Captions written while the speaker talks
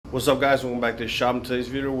What's up guys, welcome back to the shop. In today's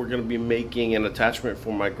video we're going to be making an attachment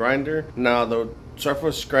for my grinder. Now the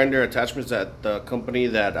surface grinder attachments at the company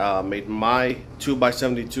that made my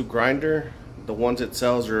 2x72 grinder, the ones it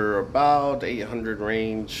sells are about 800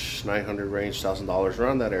 range, 900 range, $1,000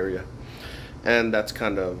 around that area, and that's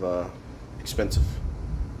kind of expensive.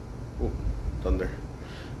 Ooh, thunder.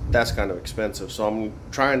 That's kind of expensive, so I'm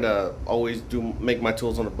trying to always make my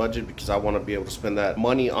tools on a budget because I want to be able to spend that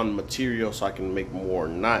money on material so I can make more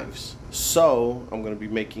knives. So I'm going to be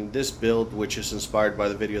making this build, which is inspired by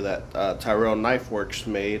the video that Tyrell Knifeworks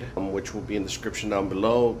made, which will be in the description down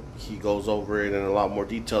below. He goes over it in a lot more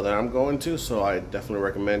detail than I'm going to, so I definitely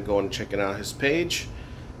recommend going and checking out his page.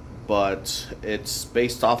 But it's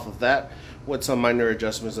based off of that with some minor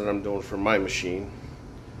adjustments that I'm doing for my machine.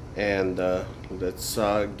 And let's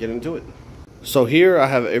get into it. So here I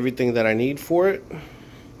have everything that I need for it.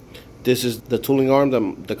 This is the tooling arm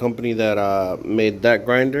that the company that made that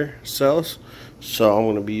grinder sells. So I'm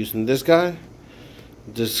going to be using this guy.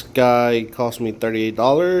 This guy cost me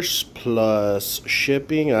 $38 plus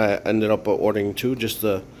shipping. I ended up ordering two just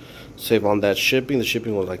to save on that shipping. The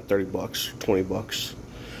shipping was like 30 bucks, 20 bucks.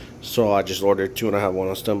 So I just ordered two and I have one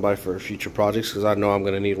on standby for future projects because I know I'm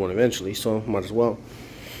going to need one eventually, so might as well.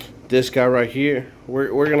 This guy right here,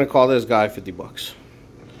 we're gonna call this guy 50 bucks.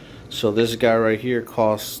 So this guy right here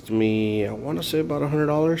cost me, I want to say about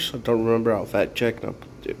 $100. I don't remember. I'll fact check and I'll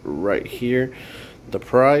put it right here, the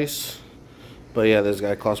price. But yeah, this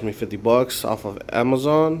guy cost me 50 bucks off of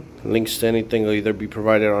Amazon. Links to anything will either be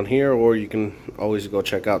provided on here, or you can always go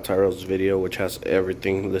check out Tyrell's video, which has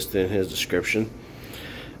everything listed in his description.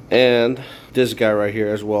 And this guy right here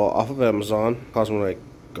as well, off of Amazon, cost me like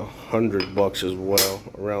 100 bucks as well,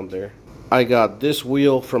 around there. I got this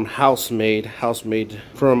wheel from Housemade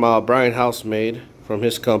from Brian Housemade, from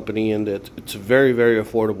his company, and it's very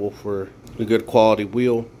affordable for a good quality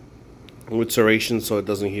wheel with serration, so it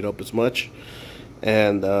doesn't heat up as much.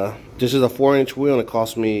 And this is a 4-inch wheel and it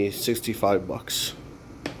cost me 65 bucks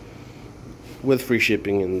with free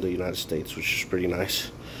shipping in the United States, which is pretty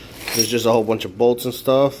nice. There's just a whole bunch of bolts and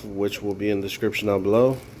stuff, which will be in the description down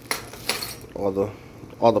below.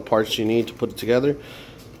 All the parts you need to put it together.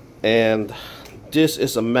 And this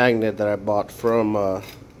is a magnet that I bought from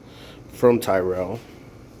Tyrell.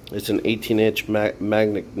 It's an 18-inch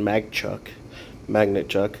magnet chuck,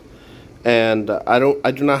 and I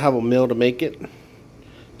do not have a mill to make it,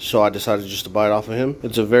 so I decided just to buy it off of him.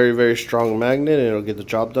 It's a very strong magnet and it'll get the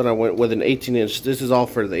job done. I went with an 18-inch. This is all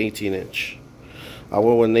for the 18-inch. I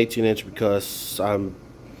went with an 18-inch because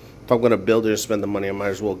if I'm going to build it and spend the money, I might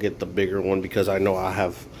as well get the bigger one because I know I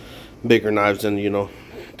have bigger knives than, you know,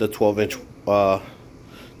 the 12-inch,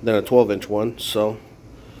 than a 12-inch one. So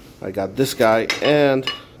I got this guy, and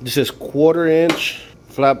this is 1/4-inch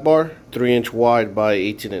flat bar, 3-inch wide by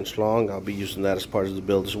 18-inch long. I'll be using that as part of the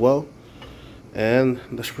build as well. And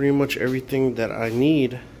that's pretty much everything that I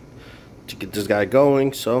need to get this guy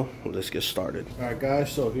going. So let's get started. Alright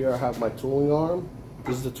guys, so here I have my tooling arm.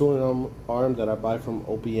 This is the tooling arm that I buy from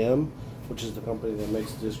OPM, which is the company that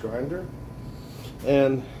makes this grinder.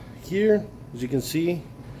 And here, as you can see,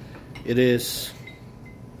 it is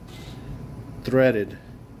threaded.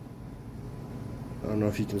 I don't know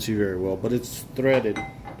if you can see very well, but it's threaded.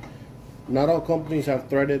 Not all companies have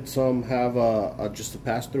threaded. Some have just a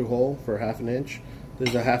pass-through hole for 1/2 inch.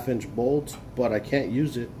 There's a 1/2-inch bolt, but I can't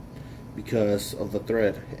use it because of the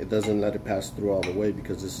thread. It doesn't let it pass through all the way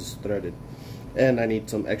because this is threaded. And I need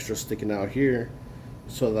some extra sticking out here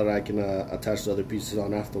so that I can attach the other pieces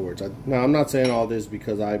on afterwards. Now I'm not saying all this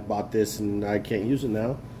because I bought this and I can't use it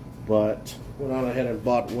now, but went on ahead and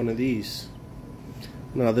bought one of these.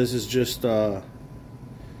 Now this is just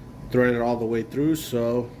threaded all the way through,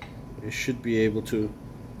 so it should be able to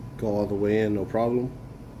go all the way in, no problem.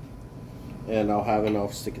 And I'll have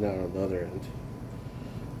enough sticking out on the other end.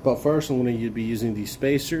 But first I'm going to be using these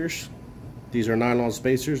spacers. These are nylon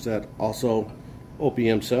spacers that also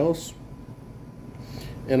OPM sells.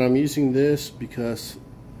 And I'm using this because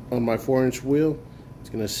on my 4-inch wheel, it's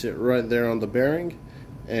going to sit right there on the bearing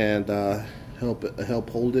and help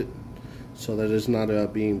hold it so that it's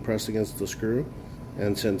not being pressed against the screw.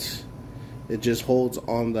 And since it just holds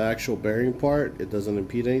on the actual bearing part, it doesn't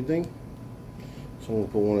impede anything. So I'm going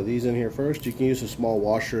to put one of these in here first. You can use a small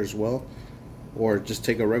washer as well, or just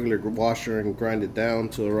take a regular washer and grind it down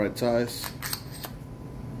to the right size.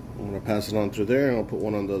 I'm going to pass it on through there, and I'll put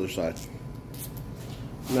one on the other side.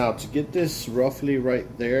 Now to get this roughly right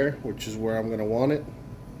there, which is where I'm going to want it,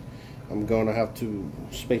 I'm going to have to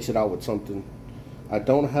space it out with something. I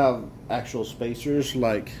don't have actual spacers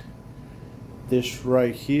like this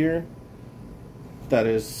right here that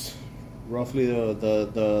is roughly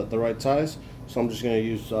the right size. So I'm just gonna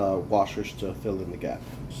use washers to fill in the gap.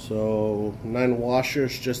 So 9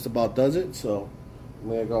 washers just about does it. So I'm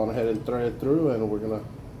gonna go on ahead and thread it through, and we're gonna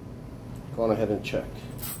go on ahead and check.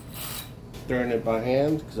 Throwing it by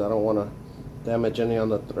hand because I don't want to damage any on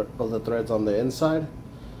the threads on the inside.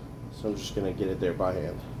 So I'm just gonna get it there by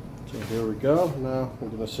hand. So here we go. Now I'm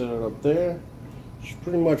gonna set it up there. It's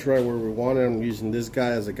pretty much right where we want it. I'm using this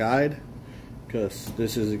guy as a guide because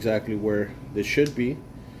this is exactly where this should be.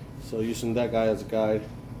 So using that guy as a guide,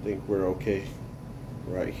 I think we're okay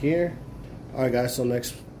right here. Alright guys, so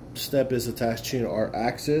next step is attaching our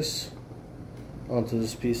axis onto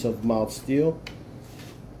this piece of mild steel.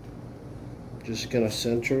 Just gonna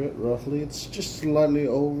center it roughly. It's just slightly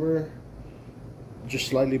over, just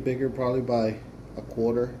slightly bigger, probably by a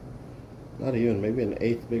quarter. Not even, maybe an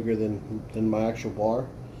eighth bigger than my actual bar,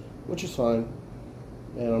 which is fine.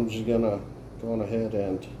 And I'm just gonna go on ahead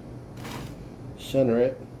and center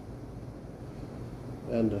it.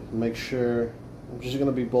 And make sure, I'm just going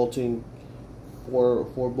to be bolting four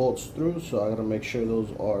bolts through, so I got to make sure those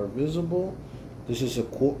are visible. This is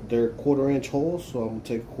they're 1/4 inch holes, so I'm going to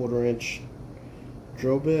take a 1/4 inch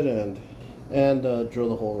drill bit and drill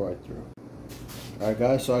the hole right through. Alright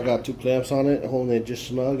guys, so I got 2 clamps on it, holding it just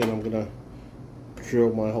snug, and I'm going to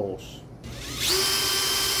drill my holes.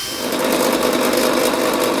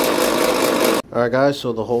 Alright guys,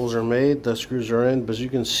 so the holes are made, the screws are in, but as you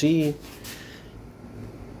can see,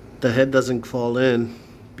 the head doesn't fall in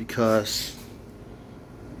because,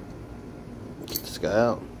 get this guy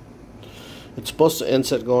out. It's supposed to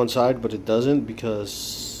inset go inside, but it doesn't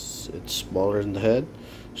because it's smaller than the head.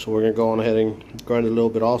 So we're gonna go on ahead and grind a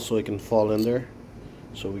little bit off so it can fall in there,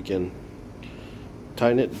 so we can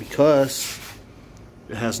tighten it, because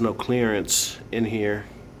it has no clearance in here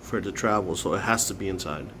for it to travel, so it has to be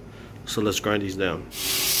inside. So let's grind these down.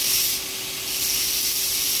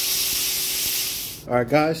 Alright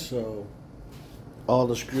guys, so all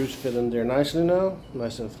the screws fit in there nicely now,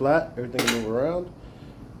 nice and flat, everything can move around.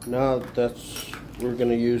 Now we're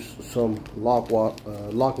gonna use some lock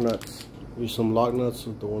nuts. Use some lock nuts,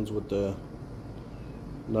 the ones with the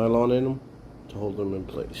nylon in them, to hold them in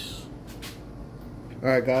place.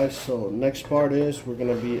 Alright guys, so next part is we're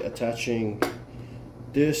gonna be attaching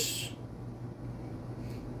this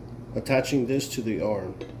to the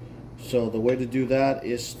arm. So the way to do that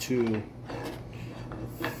is to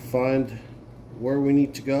find where we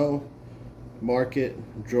need to go, mark it,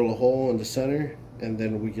 drill a hole in the center, and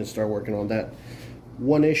then we can start working on that.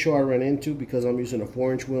 One issue I ran into, because I'm using a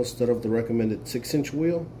 4-inch wheel instead of the recommended 6-inch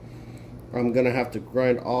wheel, I'm gonna have to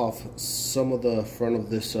grind off some of the front of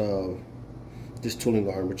this this tooling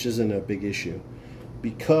arm, which isn't a big issue,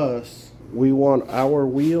 because we want our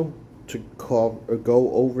wheel to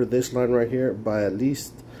go over this line right here by at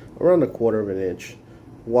least around 1/4 inch.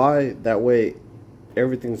 Why? That way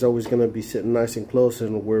everything's always going to be sitting nice and close,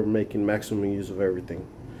 and we're making maximum use of everything.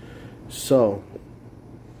 So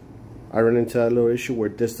I ran into that little issue where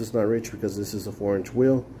this does not reach because this is a 4-inch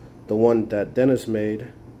wheel. The one that Dennis made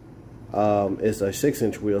is a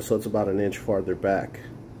 6-inch wheel, so it's about 1 inch farther back.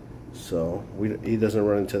 So he doesn't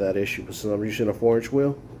run into that issue. But since I'm using a 4-inch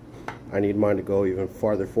wheel, I need mine to go even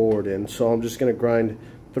farther forward. And so I'm just going to grind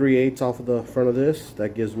 3/8 off of the front of this.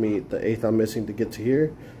 That gives me the 1/8 I'm missing to get to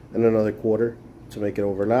here, and another 1/4 to make it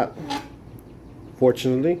overlap.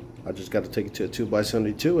 Fortunately, I just got to take it to a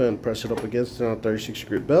 2x72 and press it up against it on a 36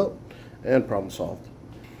 grit belt, and problem solved.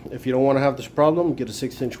 If you don't want to have this problem, get a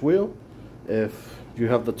 6-inch wheel. If you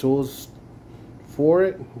have the tools for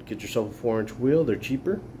it, get yourself a 4-inch wheel, they're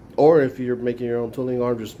cheaper. Or if you're making your own tooling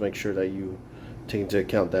arm, just make sure that you take into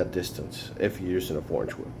account that distance if you're using a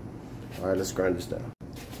 4-inch wheel. Alright, let's grind this down.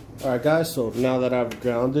 Alright guys, so now that I've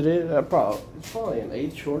grounded it, it's probably an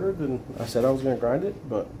 1/8 shorter than I said I was going to grind it,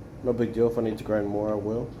 but no big deal. If I need to grind more, I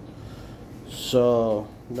will. So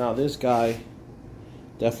now this guy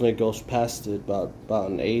definitely goes past it about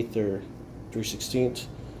 1/8 or 3/16,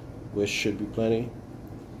 which should be plenty.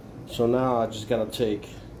 So now I just got to take,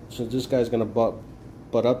 since this guy's going to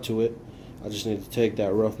butt up to it, I just need to take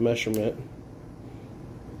that rough measurement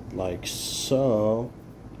like so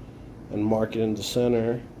and mark it in the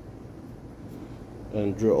center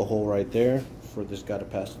and drill a hole right there for this guy to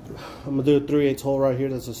pass through. I'm gonna do a 3/8 hole right here.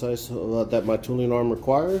 That's the size that my tooling arm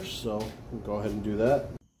requires, so we'll go ahead and do that.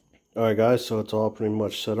 Alright guys, so it's all pretty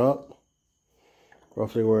much set up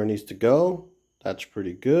roughly where it needs to go. That's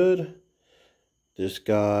pretty good. This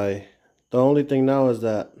guy, the only thing now is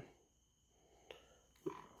that,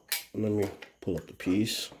 let me pull up the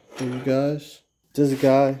piece for you guys. This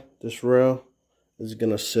guy, this rail is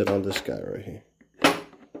gonna sit on this guy right here.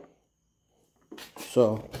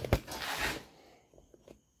 So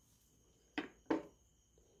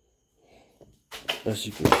As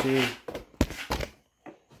you can see,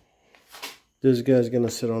 this guy's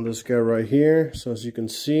gonna sit on this guy right here. So as you can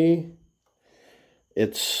see,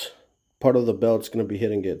 it's part of the belt's gonna be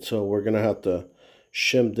hitting it. So we're gonna have to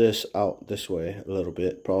shim this out this way a little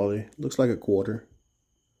bit, probably. Looks like a quarter.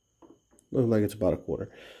 Looks like it's about a quarter.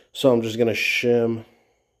 So I'm just gonna shim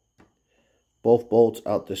both bolts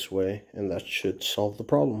out this way, and that should solve the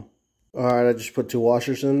problem. Alright, I just put 2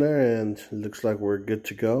 washers in there, and it looks like we're good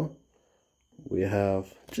to go. We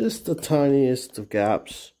have just the tiniest of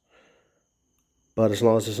gaps, but as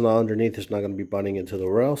long as it's not underneath, it's not going to be butting into the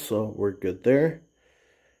rail, so we're good there.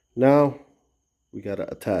 Now we got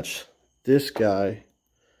to attach this guy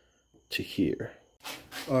to here.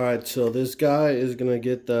 Alright, so this guy is going to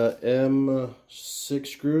get the M6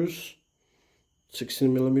 screws,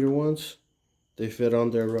 16mm ones. They fit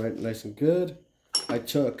on there right nice and good. I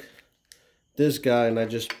took this guy and I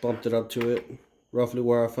just bumped it up to it, roughly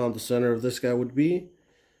where I found the center of this guy would be.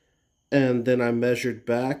 And then I measured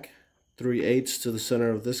back 3/8 to the center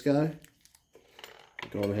of this guy.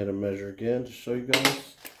 Going ahead and measure again to show you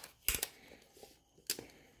guys.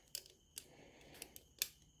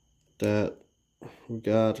 That we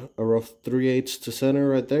got a rough 3/8 to center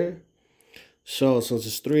right there. So since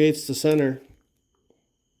it's 3/8 to center,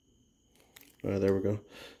 there we go.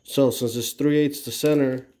 So since it's 3/8 to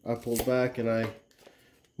center, I pulled back and I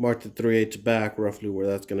marked the 3/8 back roughly where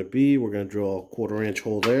that's going to be. We're going to drill a 1/4 inch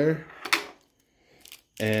hole there.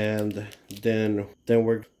 And then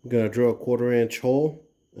we're going to drill a 1/4 inch hole.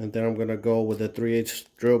 And then I'm going to go with a 3/8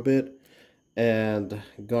 drill bit and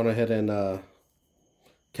go ahead and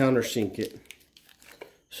countersink it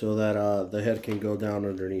so that the head can go down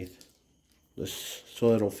underneath.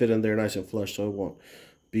 So it'll fit in there nice and flush, so it won't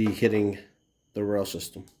be hitting the rail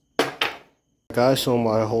system. Guys, so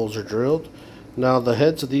my holes are drilled. Now the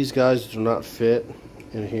heads of these guys do not fit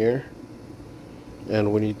in here,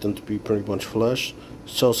 and we need them to be pretty much flush.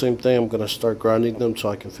 So same thing, I'm going to start grinding them so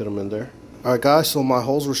I can fit them in there. Alright guys, so my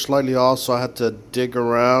holes were slightly off, so I had to dig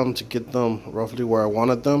around to get them roughly where I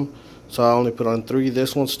wanted them. So I only put on 3.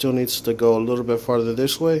 This one still needs to go a little bit farther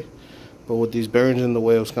this way, but with these bearings in the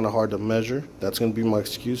way, it was kind of hard to measure. That's going to be my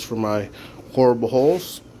excuse for my horrible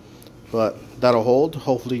holes, but that'll hold.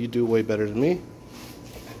 Hopefully you do way better than me.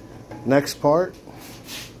 Next part,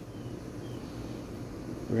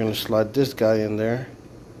 we're going to slide this guy in there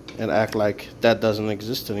and act like that doesn't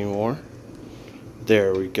exist anymore.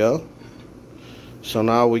 There we go. So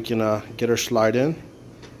now we can get our slide in.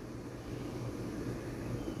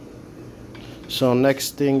 So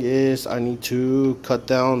next thing is I need to cut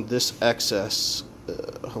down this excess.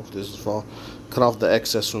 Hopefully this is fall. Cut off the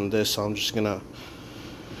excess from this. So I'm just gonna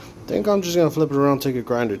flip it around, take a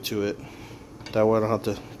grinder to it. That way I don't have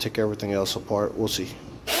to take everything else apart. We'll see.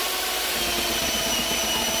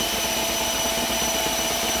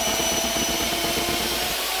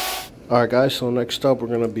 Alright guys, so next up we're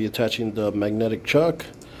going to be attaching the magnetic chuck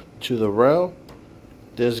to the rail.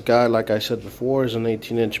 This guy, like I said before, is an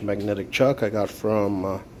 18-inch magnetic chuck I bought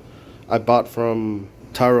from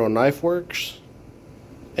Tyro Knife Works,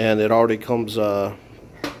 and it already comes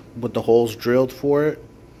with the holes drilled for it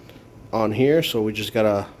on here, so we just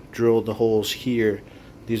gotta drill the holes here.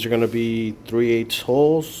 These are going to be 3/8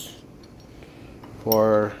 holes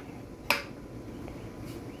for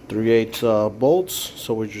 3/8 bolts,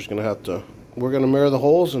 so we're just gonna mirror the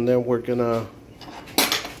holes, and then we're going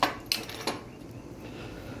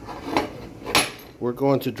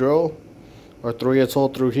to drill our 3/8 hole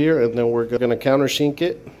through here, and then we're gonna countersink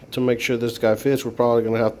it to make sure this guy fits. We're probably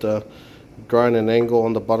gonna have to grind an angle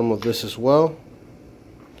on the bottom of this as well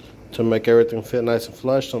to make everything fit nice and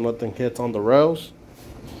flush so nothing hits on the rails.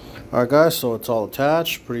 Alright guys, so it's all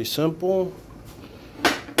attached, pretty simple.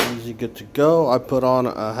 Easy, good to go. I put on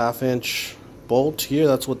a 1/2 inch bolt here.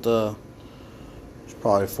 That's what it's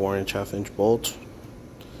probably 4-inch 1/2 inch bolt.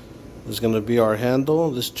 This is going to be our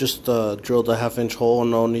handle. This just drilled a 1/2 inch hole.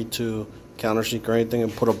 No need to countersink or anything,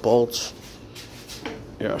 and put a bolt.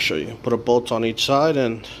 Here, I'll show you. Put a bolt on each side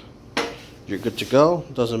and you're good to go.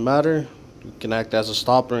 Doesn't matter. You can act as a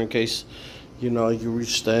stopper in case you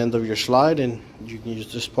reach the end of your slide, and you can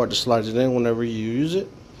use this part to slide it in whenever you use it.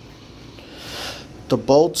 The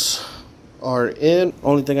bolts are in.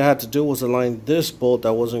 Only thing I had to do was align this bolt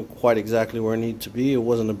that wasn't quite exactly where it needed to be. It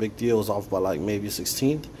wasn't a big deal. It was off by like maybe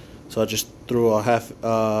 1/16. So I just threw a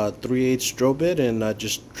 3/8 drill bit, and I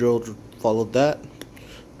just followed that.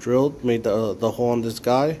 Drilled, made the hole on this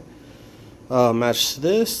guy. Matched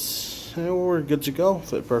this, and we're good to go.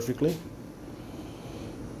 Fit perfectly.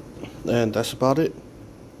 And that's about it.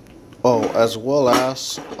 Oh, as well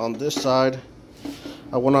as on this side,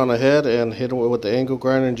 I went on ahead and hit it with the angle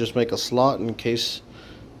grinder and just make a slot in case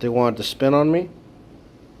they wanted to spin on me.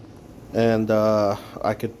 And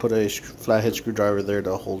I could put a flathead screwdriver there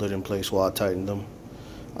to hold it in place while I tightened them.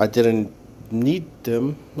 I didn't need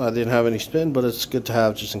them. I didn't have any spin, but it's good to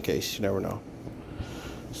have just in case. You never know.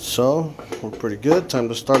 So we're pretty good. Time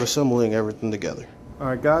to start assembling everything together.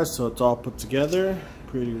 Alright guys, so it's all put together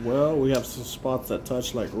pretty well. We have some spots that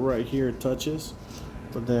touch, like right here it touches,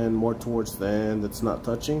 but then more towards the end it's not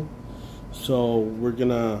touching. So we're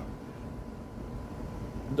gonna,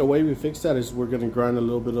 the way we fix that is we're gonna grind a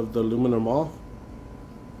little bit of the aluminum off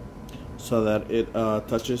so that it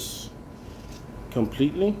touches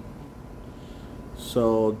completely.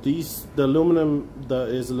 So the aluminum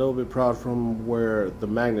is a little bit proud from where the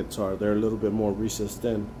magnets are. They're a little bit more recessed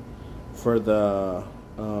in for the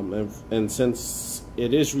and since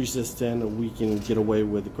it is recessed in, we can get away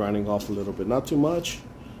with grinding off a little bit, not too much,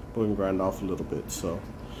 but we can grind off a little bit. So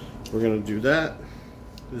we're gonna do that.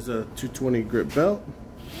 This is a 220 grit belt.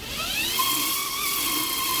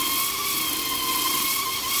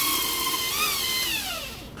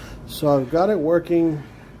 So I've got it working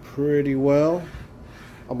pretty well.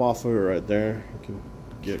 I'm off of it right there. You can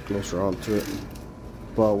get closer onto it.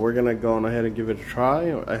 But we're gonna go on ahead and give it a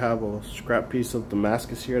try. I have a scrap piece of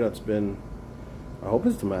Damascus here that's been, I hope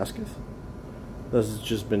it's Damascus. This has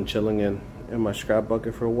just been chilling in my scrap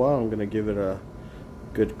bucket for a while. I'm gonna give it a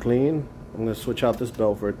good clean. I'm gonna switch out this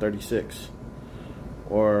belt for a 36.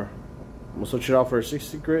 Or I'm gonna switch it out for a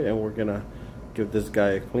 60 grit, and we're gonna give this guy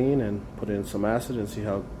a clean and put in some acid and see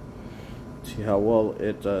how well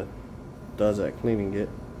it does at cleaning it.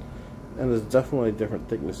 And there's definitely different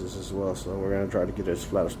thicknesses as well, so we're going to try to get it as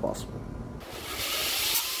flat as possible.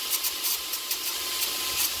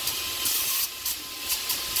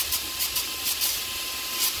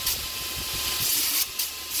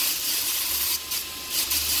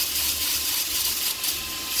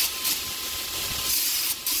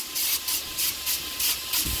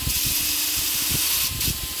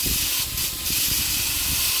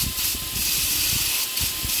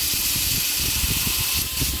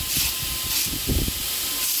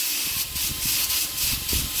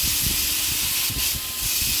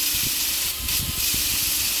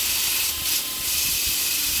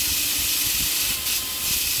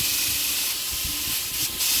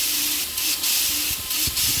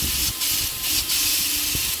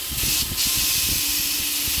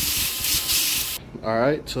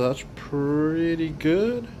 Alright, so that's pretty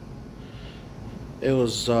good. It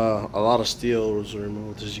was a lot of steel was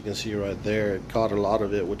removed, as you can see right there. It caught a lot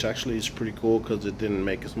of it, which actually is pretty cool because it didn't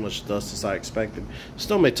make as much dust as I expected.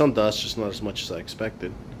 Still made some dust, just not as much as I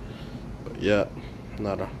expected. But yeah,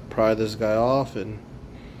 now to pry this guy off and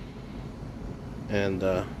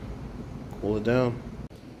cool it down.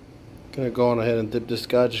 Gonna go on ahead and dip this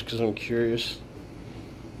guy just because I'm curious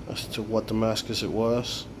as to what Damascus it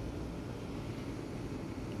was.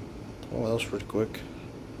 Oh, that was pretty quick.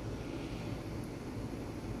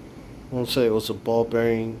 I won't say it was a ball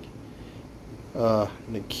bearing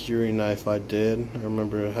Nikiri knife I did. I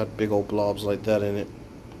remember it had big old blobs like that in it.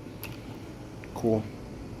 Cool.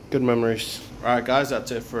 Good memories. Alright guys,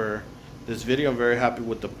 that's it for this video. I'm very happy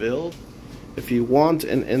with the build. If you want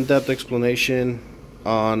an in-depth explanation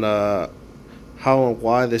on how and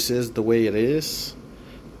why this is the way it is,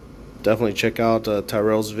 definitely check out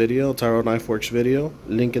Tyrell's video, Tyrell Knife Works video,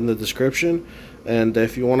 link in the description. And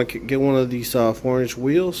if you want to get one of these 4-inch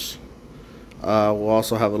wheels, we'll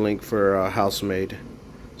also have a link for house made,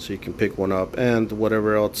 so you can pick one up. And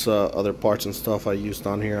whatever else other parts and stuff I used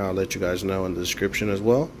on here, I'll let you guys know in the description as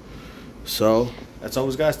well. So as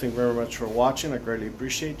always guys, thank you very much for watching. I greatly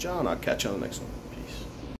appreciate y'all, and I'll catch you on the next one.